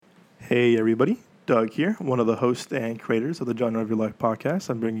Hey everybody, Doug here, one of the hosts and creators of the Genre of Your Life podcast.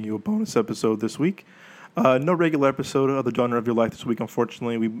 I'm bringing you a bonus episode this week. No regular episode of the Genre of Your Life this week,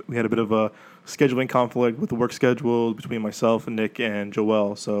 unfortunately. We had a bit of a scheduling conflict with the work schedule between myself and Nick and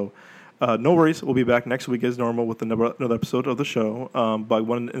Joelle, so no worries. We'll be back next week as normal with another episode of the show. But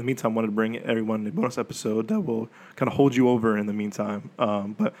in the meantime, I wanted to bring everyone a bonus episode that will kind of hold you over in the meantime.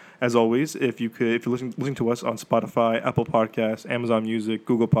 But as always, if you're listening to us on Spotify, Apple Podcasts, Amazon Music,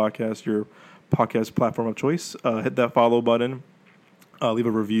 Google Podcasts, your podcast platform of choice, hit that follow button, leave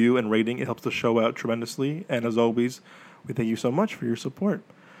a review and rating. It helps the show out tremendously. And as always, we thank you so much for your support.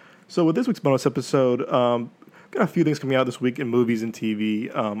 So with this week's bonus episode, got a few things coming out this week in movies and TV.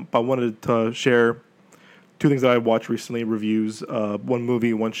 But I wanted to share two things that I watched recently, reviews, one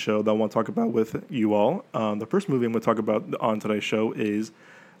movie, one show that I want to talk about with you all. The first movie I'm going to talk about on today's show is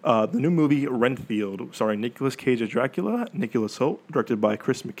the new movie RENFIELD, starring Nicolas Cage as Dracula, Nicholas Hoult, directed by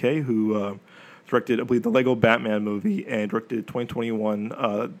Chris McKay, who directed, I believe, the Lego Batman movie and directed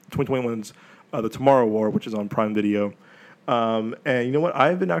 2021's The Tomorrow War, which is on Prime Video. And you know what?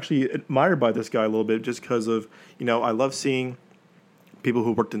 I've been actually admired by this guy a little bit just because of, I love seeing people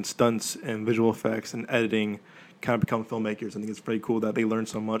who worked in stunts and visual effects and editing kind of become filmmakers. I think it's pretty cool that they learned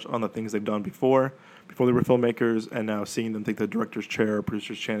so much on the things they've done before they were filmmakers, and now seeing them take the director's chair or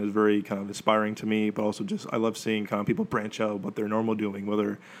producer's chair is very kind of inspiring to me, but also just I love seeing kind of people branch out what they're normal doing,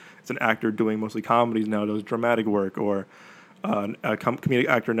 whether it's an actor doing mostly comedies now does dramatic work, or a comedic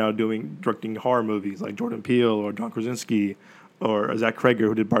actor now directing horror movies like Jordan Peele or John Krasinski or Zach Cregger,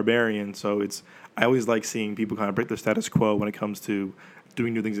 who did Barbarian. So I always like seeing people kind of break the status quo when it comes to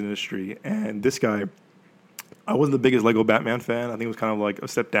doing new things in the industry. And this guy, I wasn't the biggest Lego Batman fan. I think it was kind of like a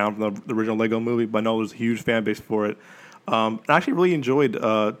step down from the original Lego movie, but I know there's a huge fan base for it. I actually really enjoyed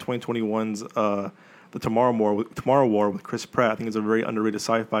 2021's The Tomorrow War with Chris Pratt. I think it's a very underrated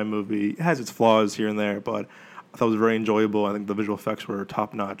sci-fi movie. It has its flaws here and there, but I thought it was very enjoyable. I think the visual effects were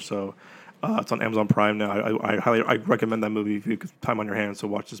top notch. So it's on Amazon Prime now. I recommend that movie if you have time on your hands. So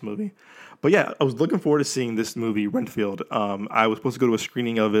watch this movie. But yeah, I was looking forward to seeing this movie RENFIELD. I was supposed to go to a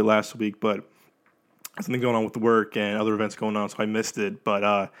screening of it last week, but something going on with work and other events going on, so I missed it. But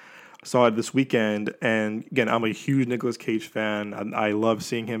I saw it this weekend, and again, I'm a huge Nicolas Cage fan. I love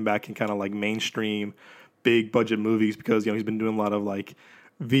seeing him back in kind of like mainstream, big budget movies because he's been doing a lot of like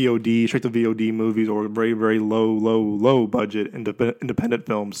VOD, straight to VOD movies or very, very low budget independent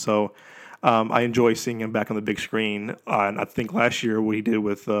films. So I enjoy seeing him back on the big screen. And I think last year what he did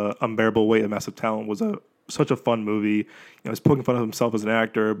with Unbearable Weight of Massive Talent was such a fun movie. He's poking fun of himself as an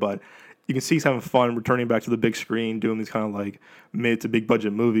actor, but you can see he's having fun returning back to the big screen, doing these kind of like mid to big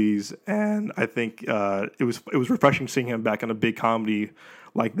budget movies. And I think it was refreshing seeing him back on a big comedy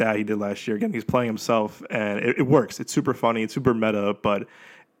like that he did last year. Again, he's playing himself, and it works. It's super funny, it's super meta, but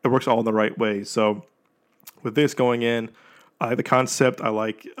it works all in the right way. So with this going in, I like the concept. I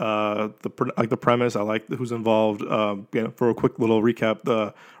like the premise. I like who's involved. For a quick little recap,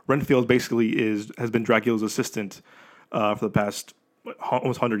 the Renfield basically has been Dracula's assistant for the past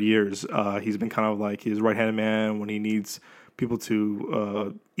almost 100 years. He's been kind of like his right-hand man when he needs people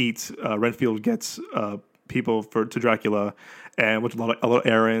to eat. Renfield gets people to Dracula, and with a lot of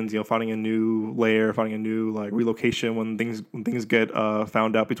errands, finding a new lair, finding a new like relocation when things get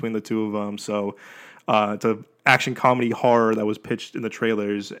found out between the two of them. So it's a action comedy horror that was pitched in the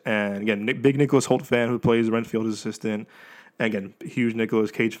trailers, and again, big Nicholas Hoult fan who plays Renfield's assistant, and again, huge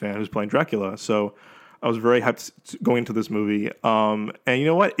Nicolas Cage fan who's playing Dracula. So I was very hyped going into this movie, and you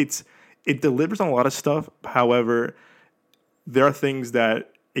know what? It delivers on a lot of stuff. However, there are things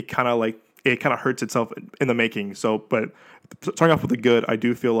that it kind of hurts itself in the making. So, but starting off with the good, I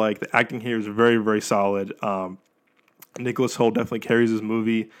do feel like the acting here is very, very solid. Nicholas Hoult definitely carries this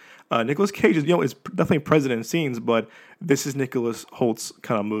movie. Nicolas Cage is definitely present in scenes, but this is Nicholas Holt's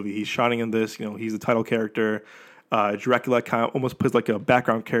kind of movie. He's shining in this. He's the title character. Dracula kind of almost plays like a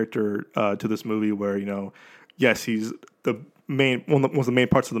background character to this movie, where yes, he's the main one of the main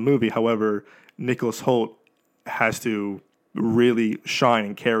parts of the movie. However, Nicholas Hoult has to really shine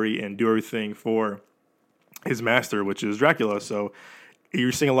and carry and do everything for his master, which is Dracula. So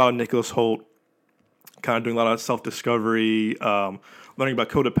you're seeing a lot of Nicholas Hoult kind of doing a lot of self-discovery, learning about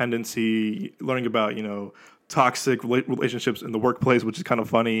codependency, learning about, toxic relationships in the workplace, which is kind of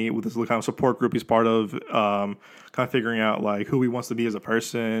funny, with this kind of support group he's part of, kind of figuring out like who he wants to be as a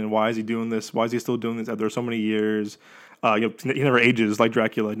person, why is he doing this, why is he still doing this after so many years. He never ages, like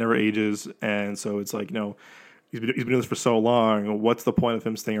Dracula, never ages, and so it's like, he's been doing this for so long, what's the point of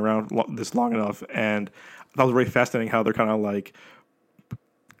him staying around this long enough? And I thought it was very fascinating how they're kind of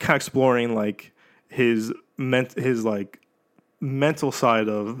exploring like his like mental side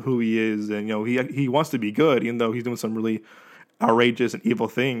of who he is, and he wants to be good, even though he's doing some really outrageous and evil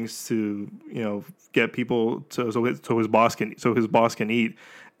things to get people to so his boss can eat.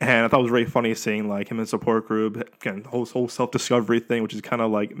 And I thought it was very funny seeing like him in support group, again, the whole self discovery thing, which is kind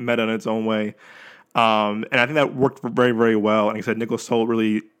of like meta in its own way. And I think that worked very, very well. And like I said, Nicholas Hoult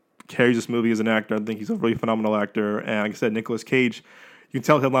really carries this movie as an actor. I think he's a really phenomenal actor. And like I said, Nicolas Cage, you can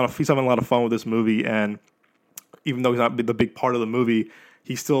tell he's having a lot of fun with this movie. And even though he's not the big part of the movie,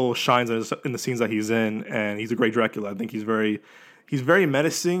 he still shines in the scenes that he's in. And he's a great Dracula. I think he's very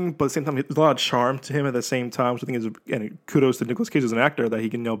menacing, but at the same time, there's a lot of charm to him at the same time. Which I think is, and kudos to Nicolas Cage as an actor, that he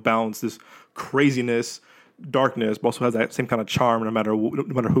can balance this craziness, darkness, but also has that same kind of charm no matter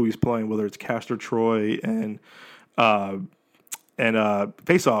who he's playing, whether it's Castor Troy and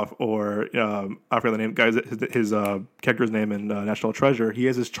Face Off, or I forget the name, guys, his character's name in National Treasure. He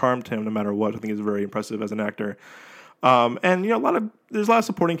has his charm to him no matter what. I think is very impressive as an actor. And there's a lot of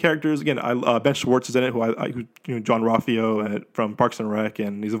supporting characters. Again, Ben Schwartz is in it, who John Raffio from Parks and Rec,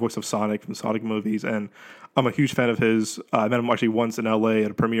 and he's the voice of Sonic from Sonic movies. And I'm a huge fan of his. I met him actually once in LA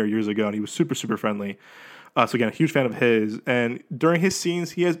at a premiere years ago, and he was super, super friendly. So again, a huge fan of his. And during his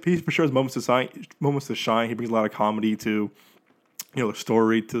scenes, he for sure has moments to shine. He brings a lot of comedy to the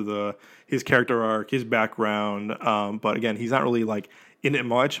story, to his character arc, his background. But again, he's not really like in it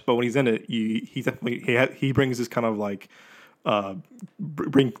much. But when he's in it, he definitely he brings this kind of like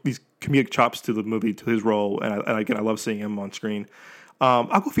bring these comedic chops to the movie, to his role. And again, I love seeing him on screen.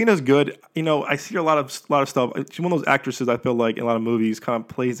 Awkwafina's good. I see a lot of stuff. She's one of those actresses I feel like in a lot of movies kind of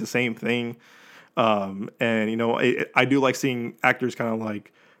plays the same thing. I do like seeing actors kind of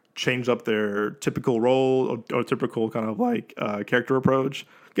like change up their typical role or typical kind of like character approach.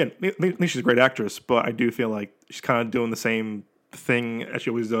 Again, I think she's a great actress, but I do feel like she's kind of doing the same thing as she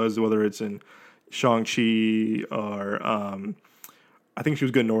always does, whether it's in Shang-Chi or I think she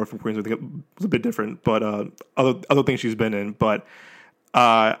was good in Nora from Queens. I think it was a bit different, but other things she's been in. But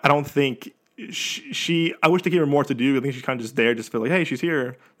I don't think I wish they gave her more to do. I think she's kind of just there, just feel like, hey, she's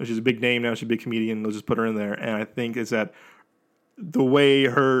here. She's a big name now. She's a big comedian. They'll just put her in there. And I think is that the way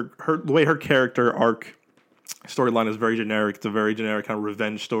her character arc storyline is very generic. It's a very generic kind of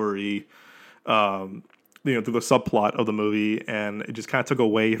revenge story, through the subplot of the movie, and it just kind of took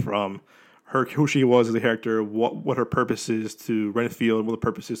away from her who she was as a character, what her purpose is to Renfield, what the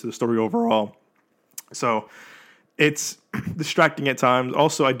purpose is to the story overall. So it's distracting at times.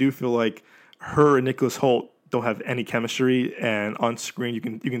 Also, I do feel like her and Nicholas Hoult don't have any chemistry, and on screen you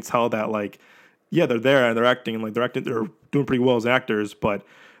can tell that like, yeah, they're there and they're acting, they're doing pretty well as actors, but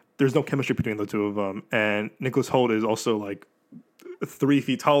there's no chemistry between the two of them. And Nicholas Hoult is also like 3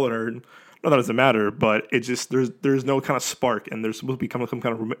 feet taller. Not that it doesn't matter, but it just there's no kind of spark, and there's supposed to become some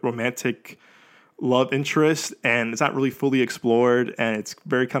kind of romantic love interest, and it's not really fully explored, and it's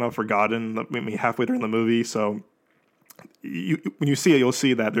very kind of forgotten maybe halfway during the movie. So when you see it, you'll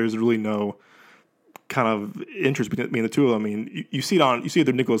see that there's really no kind of interest between the two of them. I mean, you see it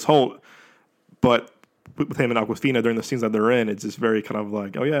through Nicholas Hoult, but with him and Awkwafina during the scenes that they're in, it's just very kind of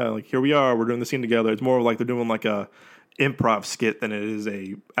like, oh yeah, like here we are, we're doing the scene together. It's more like they're doing like a improv skit than it is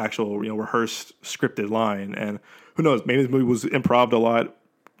a actual rehearsed scripted line. And who knows, maybe this movie was improv a lot.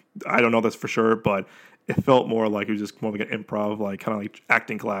 I don't know that's for sure, but it felt more like it was just more like an improv, like kind of like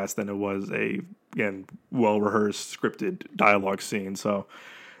acting class, than it was a well rehearsed scripted dialogue scene. So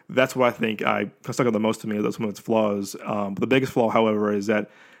that's what I think stuck out the most to me. That's one of its flaws. But the biggest flaw, however, is that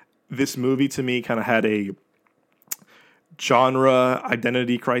this movie to me kind of had a genre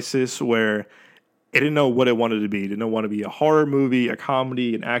identity crisis where it didn't know what it wanted to be. It didn't want to be a horror movie, a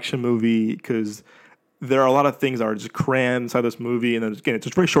comedy, an action movie, because there are a lot of things that are just crammed inside this movie. And then again, it's a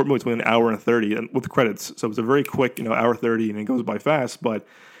very short movie. It's only an hour and 30 and with the credits. So it's a very quick, hour 30, and it goes by fast. But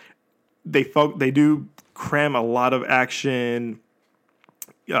they do cram a lot of action,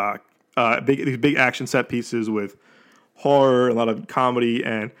 these big action set pieces with horror, a lot of comedy,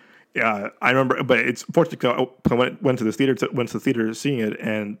 and I remember, but it's fortunate because I went to the theater seeing it,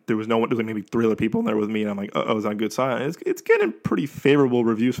 and there was no one. There was like maybe 3 other people in there with me, and I'm like, oh, is that a good sign? And it's getting pretty favorable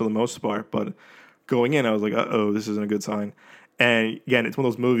reviews for the most part, but going in, I was like, this isn't a good sign. And again, it's one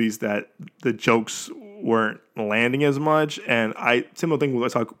of those movies that the jokes weren't landing as much. And similar thing when I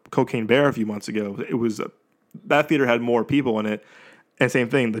saw Cocaine Bear a few months ago. It was that theater had more people in it. And same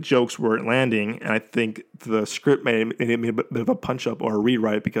thing, the jokes weren't landing, and I think the script made a bit of a punch-up or a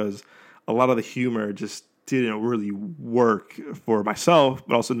rewrite because a lot of the humor just didn't really work for myself,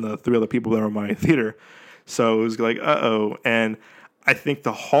 but also in the 3 other people that were in my theater. So it was like, and I think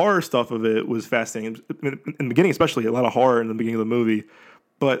the horror stuff of it was fascinating. In the beginning, especially, a lot of horror in the beginning of the movie,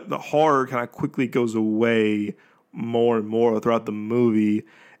 but the horror kind of quickly goes away more and more throughout the movie,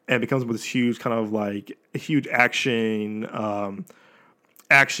 and it becomes this huge kind of like a huge action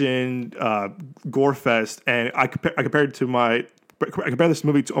gore fest. And I compared I compare this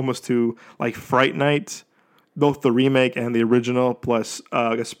movie to almost to like Fright Night, both the remake and the original, plus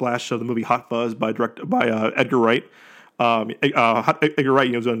a splash of the movie Hot Fuzz by Edgar Wright. Edgar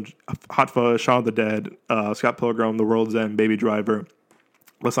Wright, was on Hot Fuzz, Shaun of the Dead, Scott Pilgrim, The World's End, Baby Driver.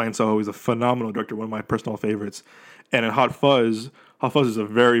 Wes Soho is a phenomenal director, one of my personal favorites. And in Hot Fuzz is a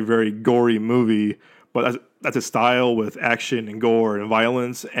very, very gory movie, but that's a style with action and gore and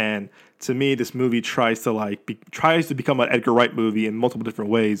violence. And to me, this movie tries to become an Edgar Wright movie in multiple different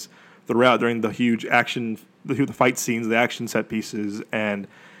ways throughout, during the huge action, the fight scenes, the action set pieces, and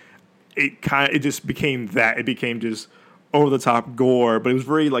it just became that. It became just over the top gore, but it was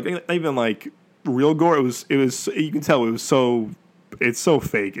very like not even like real gore. It was you can tell it's so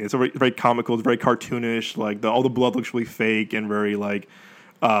fake. It's very, very comical. It's very cartoonish. Like all the blood looks really fake and very like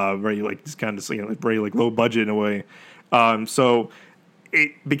just kind of very like low budget in a way. So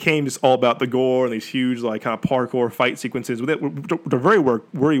it became just all about the gore and these huge like kind of parkour fight sequences. They're very well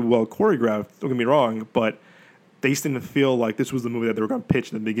choreographed. Don't get me wrong, but they just didn't feel like this was the movie that they were going to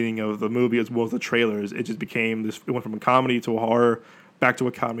pitch in the beginning of the movie as well as the trailers. It just became this. It went from a comedy to a horror, back to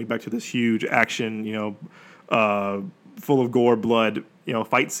a comedy, back to this huge action. Full of gore, blood.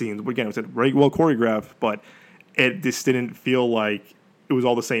 Fight scenes. Again, it was very well choreographed, but it just didn't feel like it was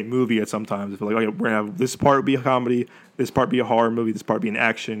all the same movie. At sometimes, it felt like, okay, we're gonna have this part be a comedy, this part be a horror movie, this part be an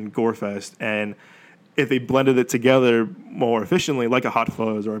action gore fest, and if they blended it together more efficiently, like a Hot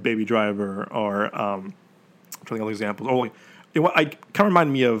Fuzz or a Baby Driver or I'm trying to think of examples. I kind of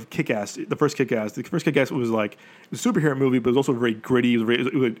reminded me of Kick-Ass, the first Kick-Ass. The first Kick-Ass was like a superhero movie, but it was also very gritty.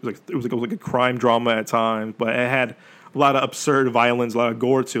 It was like a crime drama at times, but it had a lot of absurd violence, a lot of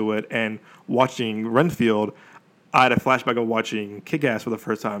gore to it. And watching Renfield, I had a flashback of watching Kick-Ass for the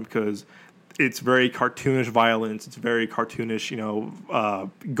first time because it's very cartoonish violence. It's very cartoonish,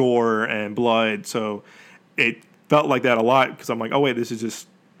 gore and blood. So it felt like that a lot because I'm like, oh wait, this is just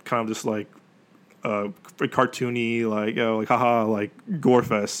kind of just like cartoony, like haha, like gore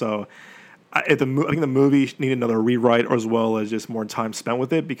fest. So I think the movie needed another rewrite, as well as just more time spent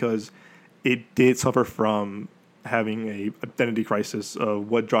with it, because it did suffer from having a identity crisis of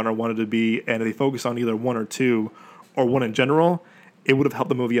what genre wanted to be, and if they focused on either one or two, or one in general, it would have helped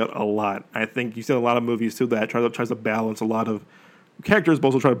the movie out a lot. I think you see a lot of movies too that tries to balance a lot of characters, but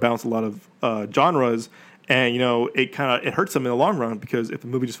also try to balance a lot of genres, and it hurts them in the long run, because if the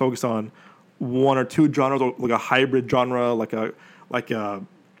movie just focused on one or two genres, or like a hybrid genre, like a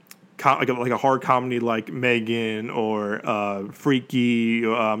horror comedy like Megan or Freaky,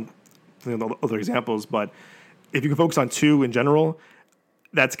 other examples. But if you can focus on two in general,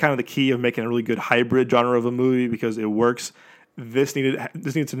 that's kind of the key of making a really good hybrid genre of a movie, because it works. This needed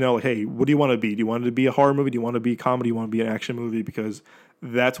to know, like, hey, what do you want to be? Do you want it to be a horror movie? Do you want to be a comedy? Do you want to be an action movie? Because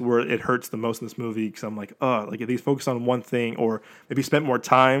that's where it hurts the most in this movie. Because I'm like, if they focus on one thing, or maybe spent more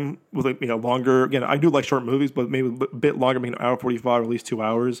time with longer. Again, I do like short movies, but maybe a bit longer, maybe an hour 45, or at least 2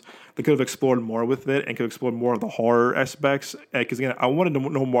 hours. They could have explored more with it and could have explored more of the horror aspects. Because again, I wanted to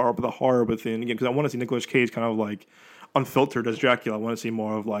know more about the horror within. Again, because I want to see Nicolas Cage kind of like unfiltered as Dracula. I want to see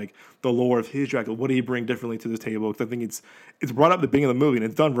more of like the lore of his Dracula. What do he bring differently to this table? Because I think it's brought up at the beginning of the movie, and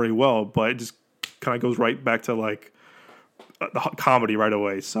it's done very well, but it just kind of goes right back to like the comedy right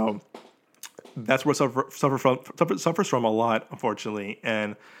away. So that's where it suffers from a lot, unfortunately.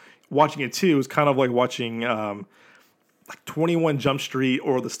 And watching it too is kind of like watching like 21 Jump Street,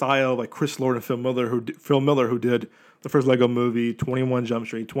 or the style of like Chris Lord and Phil Miller, who did the first Lego movie, 21 Jump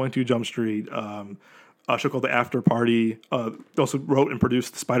Street, 22 Jump Street. A show called The After Party. They also wrote and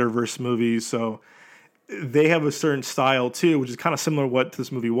produced the Spider-Verse movies. So they have a certain style too, which is kind of similar to what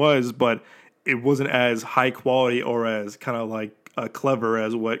this movie was, but it wasn't as high quality or as kind of like clever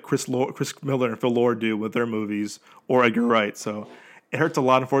as what Chris Miller and Phil Lord do with their movies, or Edgar Wright. So it hurts a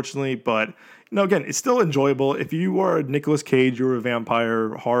lot, unfortunately, but again, it's still enjoyable. If you are a Nicolas Cage, you're a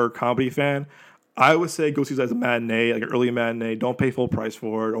vampire horror comedy fan, I would say go see it as a matinee, like an early matinee. Don't pay full price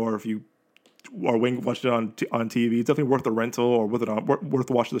for it, or if you or watched it on TV, it's definitely worth the rental, or worth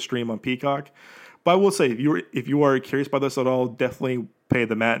watching the stream on Peacock. But I will say, if you are curious about this at all, definitely pay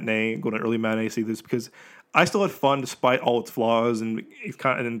the matinee, go to an early matinee, see this, because I still had fun despite all its flaws and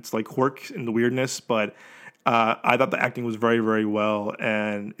its like quirks and the weirdness. But I thought the acting was very, very well,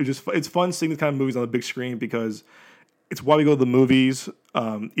 and it's fun seeing these kind of movies on the big screen, because it's why we go to the movies,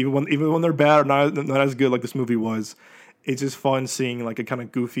 even when they're bad or not as good like this movie was. It's just fun seeing like a kind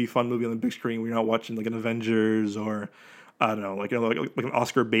of goofy, fun movie on the big screen. We're not watching like an Avengers or I don't know, like an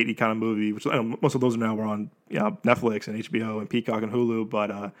Oscar baity kind of movie, which I know most of those now are on Netflix and HBO and Peacock and Hulu,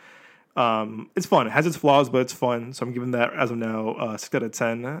 but it's fun. It has its flaws, but it's fun. So I'm giving that as of now 6 out of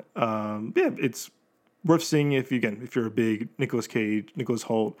 10. Yeah, it's worth seeing if you're a big Nicolas Cage, Nicholas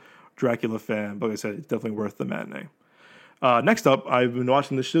Hoult, Dracula fan. But like I said, it's definitely worth the matinee. Next up, I've been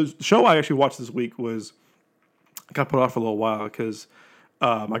watching the show. The show I actually watched this week was I got put off for a little while because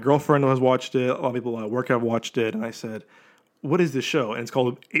my girlfriend has watched it. A lot of people at work have watched it, and I said, "What is this show?" And it's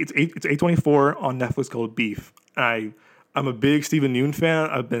A24 on Netflix called Beef. I'm a big Stephen Yeun fan.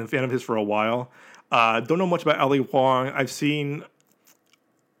 I've been a fan of his for a while. Don't know much about Ali Wong. I've seen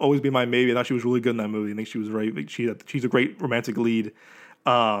Always Be My Maybe. I thought she was really good in that movie. I think she was she's a great romantic lead.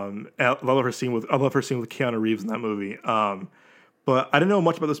 And I love her scene with Keanu Reeves in that movie. But I didn't know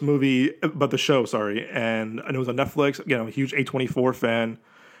much about the show, sorry. And I know it was on Netflix. Again, I'm a huge A24 fan.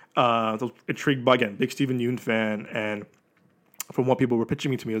 So I was intrigued by, again, big Stephen Yeun fan. And from what people were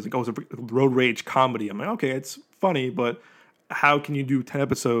pitching me to me, it was like, oh, it's a road rage comedy. I'm like, okay, it's funny, but how can you do 10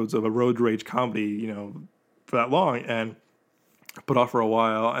 episodes of a road rage comedy, for that long? And I put off for a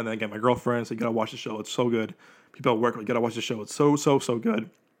while, and then again, my girlfriend said, "You gotta watch the show. It's so good." People at work, you gotta watch the show. It's so good.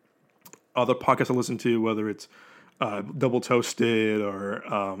 Other podcasts I listen to, whether it's Double Toasted or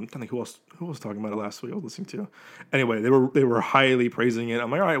I think who was talking about it last week I was listening to. Anyway, they were highly praising it. I'm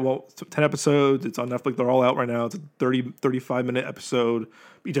like, all right, well, it's 10 episodes. It's on Netflix. They're all out right now. It's a 35-minute episode.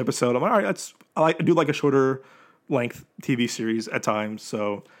 Each episode, I'm like, all right, I do like a shorter length TV series at times.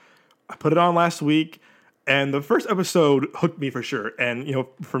 So I put it on last week. And the first episode hooked me for sure. And,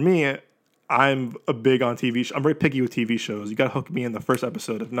 for me, I'm a big on TV. I'm very picky with TV shows. You got to hook me in the first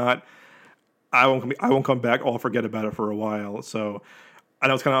episode. If not, I won't come back. I'll forget about it for a while. So I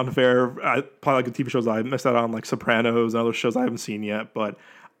know it's kind of unfair. I probably like the TV shows I missed out on, like Sopranos and other shows I haven't seen yet. But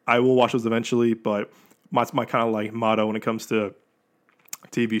I will watch those eventually. But that's my kind of like motto when it comes to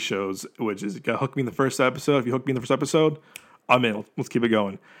TV shows, which is you got to hook me in the first episode. If you hook me in the first episode, I'm in. Let's keep it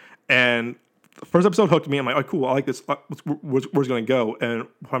going. And the first episode hooked me. I'm like, oh, cool. I like this. Where's it going to go? And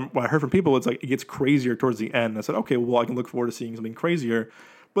what I heard from people, it's like it gets crazier towards the end. And I said, okay, well, I can look forward to seeing something crazier.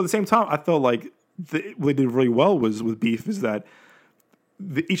 But at the same time, I felt like what they did really well with Beef is that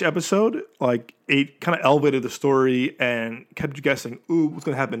each episode, like, it kind of elevated the story and kept you guessing, ooh, what's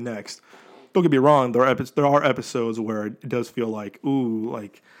going to happen next? Don't get me wrong. There are episodes where it does feel like, ooh,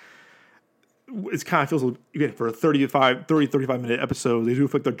 like, it kind of feels, again, for a 35-minute episode, they do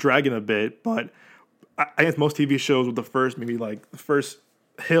feel like they're dragging a bit, but I guess most TV shows with the first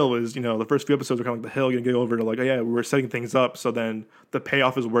hill is, the first few episodes are kind of like the hill, you get over to like, oh yeah, we're setting things up, so then the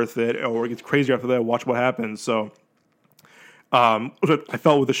payoff is worth it, or it gets crazier after that, watch what happens. So I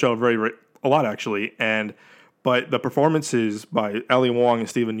felt with the show a lot actually, but the performances by Ali Wong and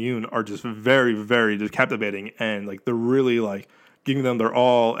Stephen Yeun are just very, very just captivating, and like they're really like giving them their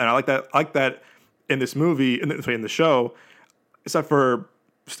all, and I like that in this movie, in the show, except for,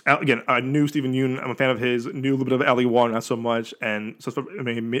 again, I knew Stephen Yeun, I'm a fan of his, knew a little bit of Ali Wong, not so much, and so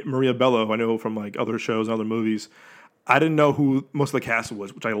Maria Bello, I know from like other shows and other movies. I didn't know who most of the cast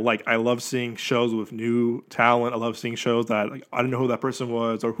was, which I like. I love seeing shows with new talent. I love seeing shows that like, I didn't know who that person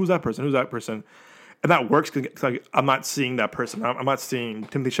was, or who's that person, and that works because like, I'm not seeing that person. I'm not seeing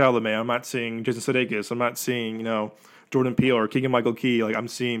Timothy Chalamet. I'm not seeing Jason Sudeikis. I'm not seeing Jordan Peele or Keegan-Michael Key. Like, I'm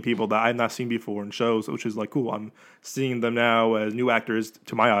seeing people that I've not seen before in shows, which is like cool. I'm seeing them now as new actors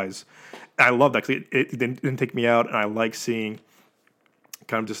to my eyes. And I love that because it didn't take me out, and I like seeing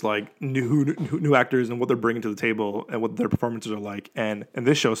kind of just like new actors and what they're bringing to the table and what their performances are like. And in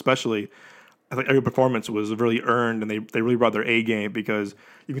this show especially, I think every performance was really earned, and they really brought their A game, because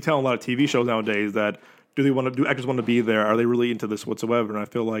you can tell in a lot of TV shows nowadays that do actors want to be there? Are they really into this whatsoever? And I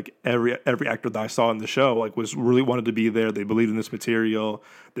feel like every actor that I saw in the show like was really wanted to be there. They believed in this material.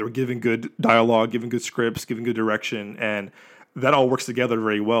 They were giving good dialogue, giving good scripts, giving good direction, and that all works together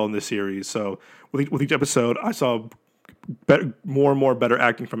very well in this series. So with each episode, I saw more and more better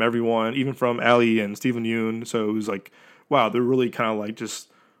acting from everyone, even from Ali and Stephen Yeun. So it was like, wow, they're really kind of like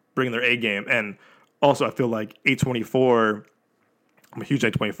just bringing their A game. And also, I feel like A24. I'm a huge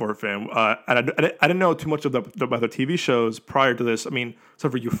A24 fan. I didn't know too much about the TV shows prior to this. I mean,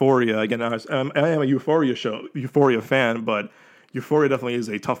 except for Euphoria. Again, I am a Euphoria fan, but Euphoria definitely is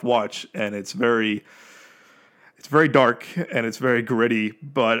a tough watch, and it's very dark and it's very gritty.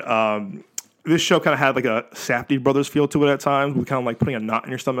 But this show kind of had like a Safdie brothers feel to it at times, with kind of like putting a knot in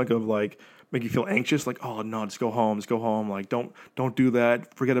your stomach of like make you feel anxious, like, oh no, just go home, like don't do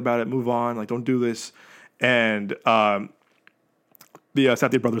that, forget about it, move on, like don't do this. And the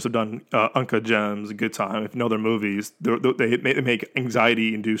Safdie brothers have done Uncut Gems, Good Time. If you know their movies, they make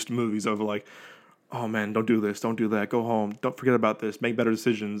anxiety-induced movies of like, oh man, don't do this, don't do that, go home, don't forget about this, make better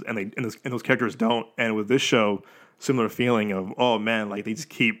decisions, and those characters don't. And with this show, similar feeling of, oh man, like they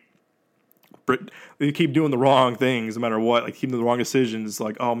keep doing the wrong things no matter what, like keeping the wrong decisions.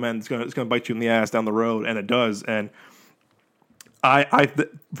 Like, oh man, it's gonna bite you in the ass down the road, and it does. And I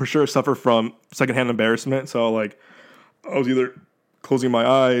for sure suffer from secondhand embarrassment. So like, I was either closing my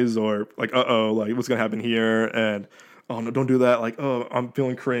eyes or like, like what's gonna happen here, and oh no, don't do that. Like, oh, I'm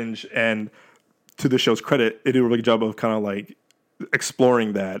feeling cringe. And to the show's credit, it did a really good job of kind of like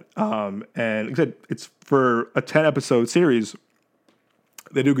exploring that. And like I said, it's for a 10 episode series.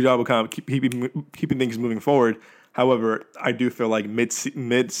 They do a good job of kind of keeping things moving forward. However, I do feel like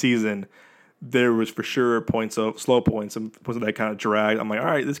mid season there was for sure points of slow points and points of that kind of drag. I'm like, all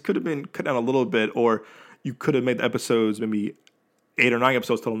right, this could have been cut down a little bit, or you could have made the episodes maybe 8 or 9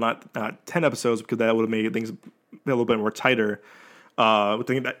 episodes total, not 10 episodes, because that would have made things a little bit more tighter. The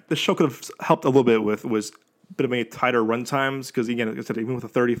thing that the show could have helped a little bit with was a bit of maybe tighter run times, because again, like I said, even with a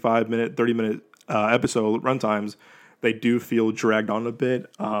 35-minute, 30-minute episode run times, they do feel dragged on a bit.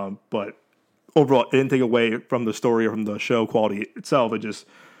 But overall, it didn't take away from the story or from the show quality itself. It just,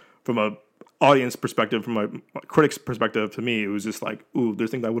 from a audience perspective, from a critic's perspective, to me, it was just like, ooh, there's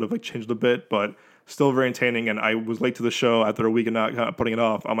things I would have like changed a bit, but still very entertaining. And I was late to the show after a week and not kind of putting it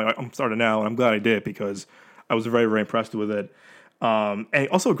off. I'm like, I'm starting now, and I'm glad I did, because I was very, very impressed with it. And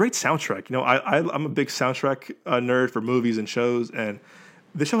also a great soundtrack. You know, I'm a big soundtrack nerd for movies and shows, and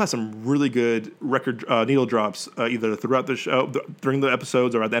this show has some really good record needle drops, either throughout the show, during the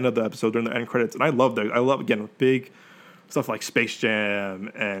episodes, or at the end of the episode during the end credits. And I love that. I love, again, big stuff like Space Jam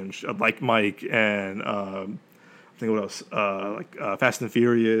and like Mike, and I think what else, like Fast and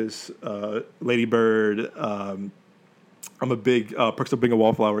Furious, Lady Bird. I'm a big Perks of Being a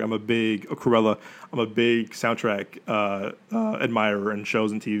Wallflower. I'm a big Cruella. I'm a big soundtrack admirer in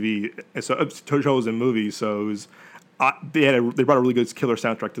shows and TV, and so shows and movies. So it was, they brought a really good killer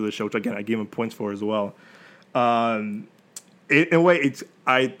soundtrack to the show, which again I gave them points for as well. In a way,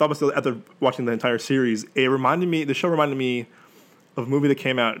 I thought myself after watching the entire series, the show reminded me of a movie that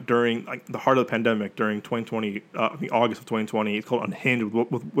came out during like the heart of the pandemic during 2020, I think August of 2020. It's called Unhinged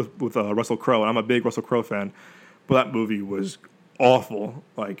with Russell Crowe, and I'm a big Russell Crowe fan. But that movie was awful,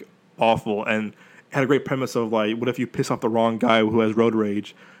 like awful, and it had a great premise of like, what if you piss off the wrong guy who has road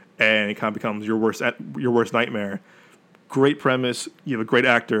rage, and it kind of becomes your worst nightmare. Great premise, you have a great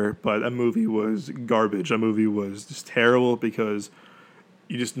actor, but that movie was garbage. That movie was just terrible, because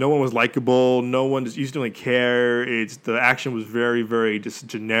no one was likable. No one you just didn't care. The action was very, very just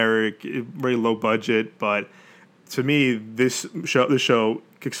generic, very low budget. But to me, this show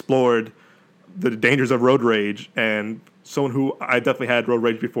explored the dangers of road rage, and someone who I definitely had road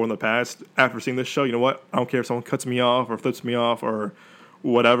rage before in the past. After seeing this show, you know what? I don't care if someone cuts me off or flips me off or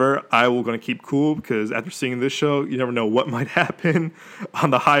whatever. I will going to keep cool, because after seeing this show, you never know what might happen on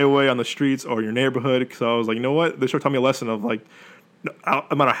the highway, on the streets, or your neighborhood. So I was like, you know what? This show taught me a lesson of like, no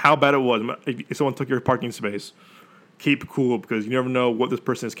matter how bad it was, if someone took your parking space, keep cool, because you never know what this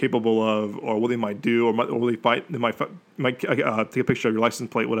person is capable of, or what they might do, or they might take a picture of your license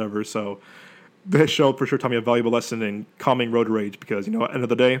plate, whatever. So this show for sure taught me a valuable lesson in calming road rage, because at the end of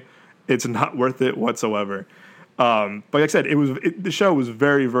the day, it's not worth it whatsoever. But like I said, the show was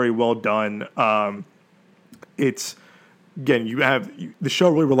very, very well done. It's again, the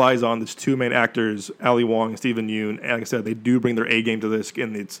show really relies on these two main actors, Ali Wong and Steven Yeun, and like I said, they do bring their A game to this,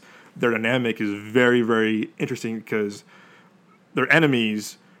 and their dynamic is very, very interesting, because they're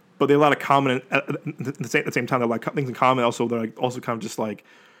enemies, but they have a lot of common at the same time. They're like things in common. Also, they're like also kind of just like,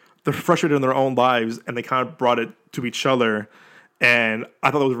 they're frustrated in their own lives, and they kind of brought it to each other. And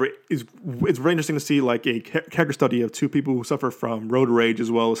I thought it's very interesting to see like a character study of two people who suffer from road rage, as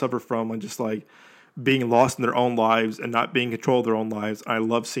well as suffer from just like being lost in their own lives and not being in control of their own lives. I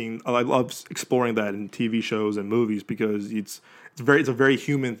love exploring that in TV shows and movies, because it's a very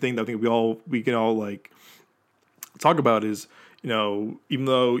human thing that I think we can all like talk about. Is even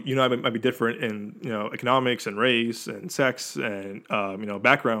though I might be different in economics and race and sex and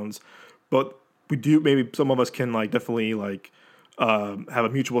backgrounds, but we do, maybe some of us can like definitely like have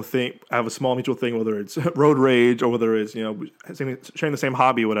a small mutual thing, whether it's road rage or whether it's sharing the same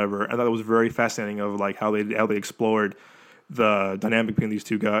hobby or whatever. I thought it was very fascinating of like how they explored the dynamic between these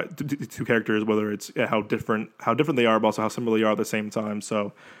two characters, whether it's how different they are, but also how similar they are at the same time.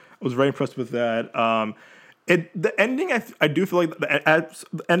 So I was very impressed with that. The ending, I do feel like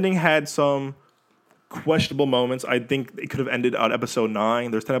the ending had some questionable moments. I think it could have ended on episode 9.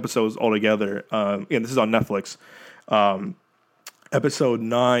 There's 10 episodes altogether. This is on Netflix. Episode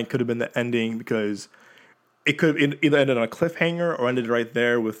 9 could have been the ending, because it could either ended on a cliffhanger or ended right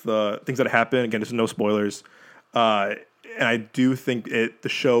there with things that happened. Again, there's no spoilers. Uh, and I do think the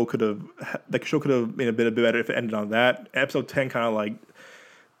show could have been a bit better if it ended on that. Episode 10 kind of like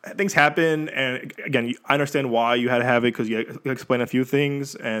things happen, and again, I understand why you had to have it because you explain a few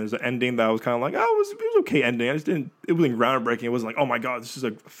things, and there's an ending that was kind of like, oh, it was okay ending. I just didn't. It wasn't groundbreaking. It wasn't like, oh my god, this is a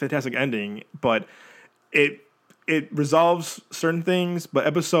fantastic ending. But it resolves certain things. But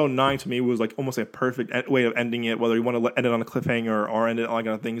episode 9 to me was like almost a perfect way of ending it. Whether you want to end it on a cliffhanger or end it on like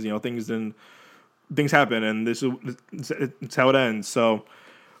on things, things happen, and this is it's how it ends. So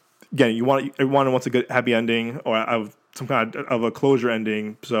again, everyone wants a good happy ending or some kind of a closure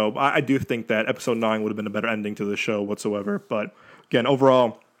ending. So I do think that episode 9 would have been a better ending to the show whatsoever. But again,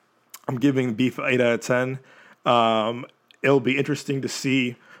 overall, I'm giving Beef 8 out of 10. It'll be interesting to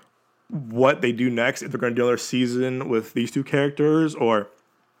see what they do next, if they're going to do another season with these two characters, or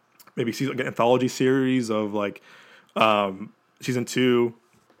maybe season like an anthology series of like season 2.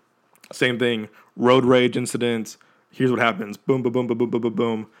 Same thing, road rage incidents. Here's what happens. Boom, boom, boom, boom, boom, boom, boom,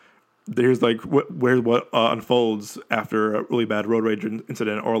 boom. There's like what unfolds after a really bad road rage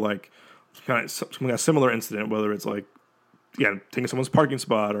incident, or like some kind of similar incident, whether it's like taking someone's parking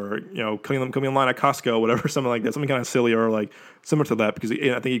spot, or killing them coming in line at Costco, whatever, something like that, something kind of silly or like similar to that, because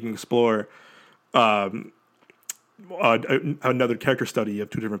I think you can explore another character study of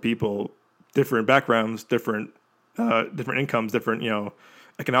two different people, different backgrounds, different incomes, different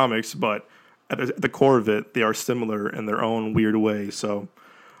economics, but at the core of it, they are similar in their own weird way. So.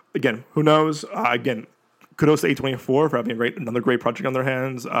 Again, who knows? Again, kudos to A24 for having another great project on their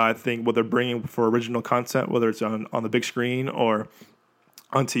hands. I think what they're bringing for original content, whether it's on the big screen or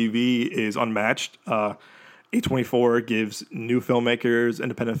on TV, is unmatched. A24 gives new filmmakers,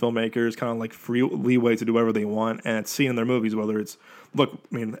 independent filmmakers, kind of like free leeway to do whatever they want, and it's seen in their movies. Whether it's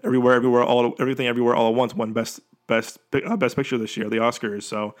everything, everywhere, all at once won best picture this year, the Oscars.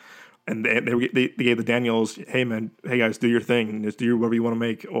 So. And they gave the Daniels, hey guys, do your thing, just do whatever you want to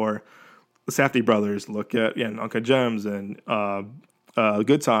make. Or the Safdie brothers, look at Uncut Gems and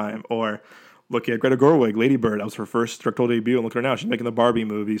Good Time, or look at Greta Gerwig, Lady Bird. That was her first directorial debut, and look at her now, she's making the Barbie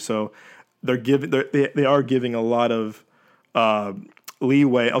movie. So they are giving a lot of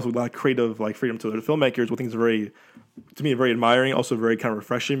leeway, also a lot of creative freedom to the filmmakers, which I think is very admiring, also very kind of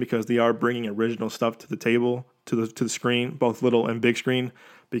refreshing, because they are bringing original stuff to the table, to the screen, both little and big screen.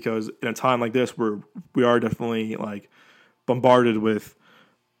 Because in a time like this, we are definitely like bombarded with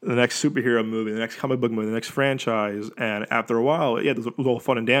the next superhero movie, the next comic book movie, the next franchise, and after a while, it was all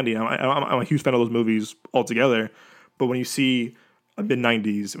fun and dandy. I'm a huge fan of those movies altogether. But when you see a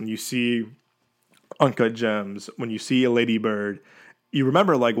mid-90s, when you see Uncut Gems, when you see a Lady Bird, you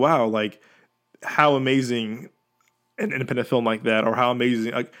remember like, wow, like how amazing an independent film like that, or how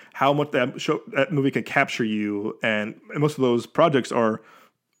amazing, like how much that movie can capture you. And most of those projects are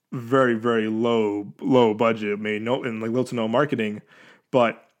very, very low budget, made and like little to no marketing,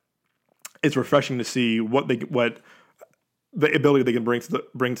 but it's refreshing to see what the ability they can bring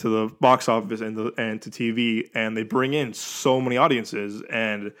to the box office and to TV, and they bring in so many audiences.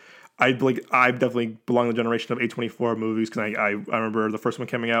 And I definitely belong to the generation of A24 movies, because I remember the first one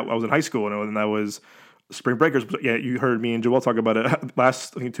coming out. I was in high school, and that was Spring Breakers. Yeah, you heard me and Joel talk about it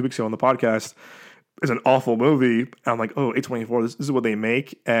last, I think, 2 weeks ago on the podcast. It's an awful movie. And I'm like, oh, A24, this is what they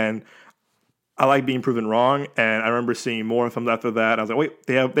make. And I like being proven wrong. And I remember seeing more of them after that. I was like, wait,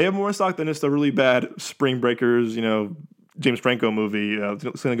 they have more in stock than just a really bad Spring Breakers, James Franco movie,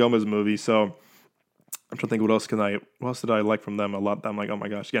 Selena Gomez movie. So I'm trying to think what else did I like from them a lot. I'm like, oh my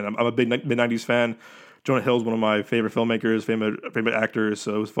gosh. Again, I'm a big mid-90s fan. Jonah Hill's one of my favorite filmmakers, favorite actors.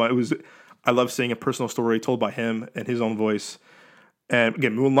 So it was fun. I love seeing a personal story told by him in his own voice. And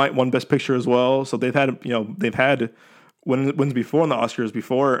again, Moonlight won Best Picture as well. So they've had wins before in the Oscars,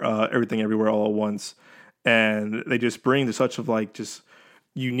 before Everything Everywhere All at Once, and they just bring to such of like just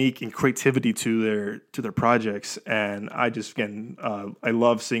unique and creativity to their projects. And I just I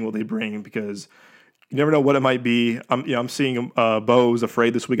love seeing what they bring, because you never know what it might be. I'm seeing Beau is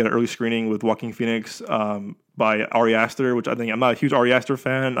Afraid this week at an early screening with Joaquin Phoenix by Ari Aster, which I think, I'm not a huge Ari Aster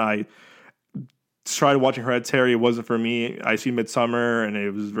fan. I tried watching Hereditary. It wasn't for me. I see Midsummer, and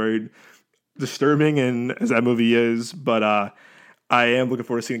it was very disturbing, and as that movie is. But I am looking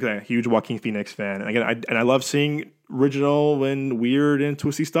forward to seeing, because I'm a huge Joaquin Phoenix fan. And again, I love seeing original and weird and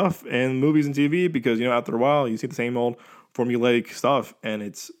twisty stuff in movies and TV, because after a while you see the same old formulaic stuff, and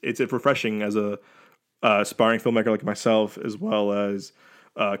it's refreshing as a aspiring filmmaker like myself, as well as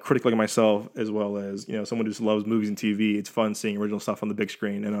critic like myself, as well as someone who just loves movies and TV. It's fun seeing original stuff on the big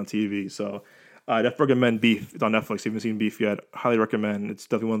screen and on TV. So I definitely recommend Beef. It's on Netflix. If you haven't seen Beef yet, highly recommend. It's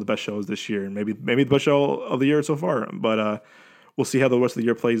definitely one of the best shows this year, and maybe the best show of the year so far. But we'll see how the rest of the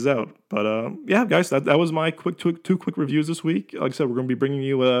year plays out. But yeah, guys, that was my two quick reviews this week. Like I said, we're going to be bringing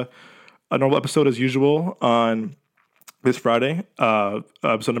you a normal episode as usual on this Friday.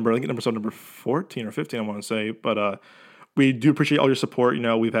 Episode number 14 or 15, I want to say. But we do appreciate all your support.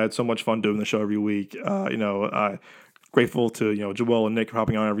 We've had so much fun doing the show every week. Grateful to Joel and Nick for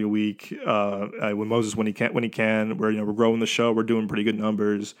hopping on every week. When Moses when he can. We're growing the show. We're doing pretty good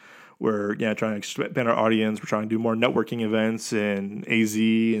numbers. We're trying to expand our audience. We're trying to do more networking events in AZ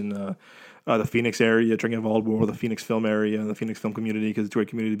and the Phoenix area, trying to get involved more with the Phoenix film area and the Phoenix film community, because it's a great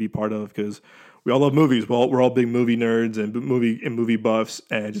community to be part of, because we all love movies. We're all big movie nerds and movie buffs,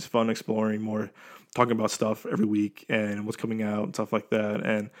 and it's just fun exploring more, talking about stuff every week and what's coming out and stuff like that.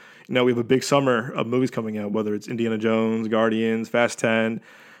 And we have a big summer of movies coming out, whether it's Indiana Jones, Guardians, Fast 10.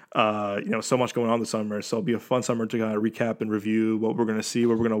 So much going on this summer. So it'll be a fun summer to kind of recap and review what we're going to see,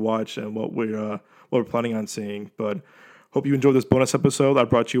 what we're going to watch, and what we're planning on seeing. But hope you enjoyed this bonus episode I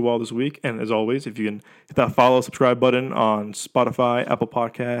brought you all this week. And as always, if you can hit that follow, subscribe button on Spotify, Apple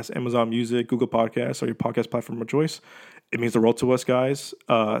Podcasts, Amazon Music, Google Podcasts, or your podcast platform of choice, it means the world to us, guys.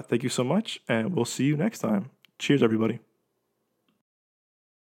 Thank you so much, and we'll see you next time. Cheers, everybody.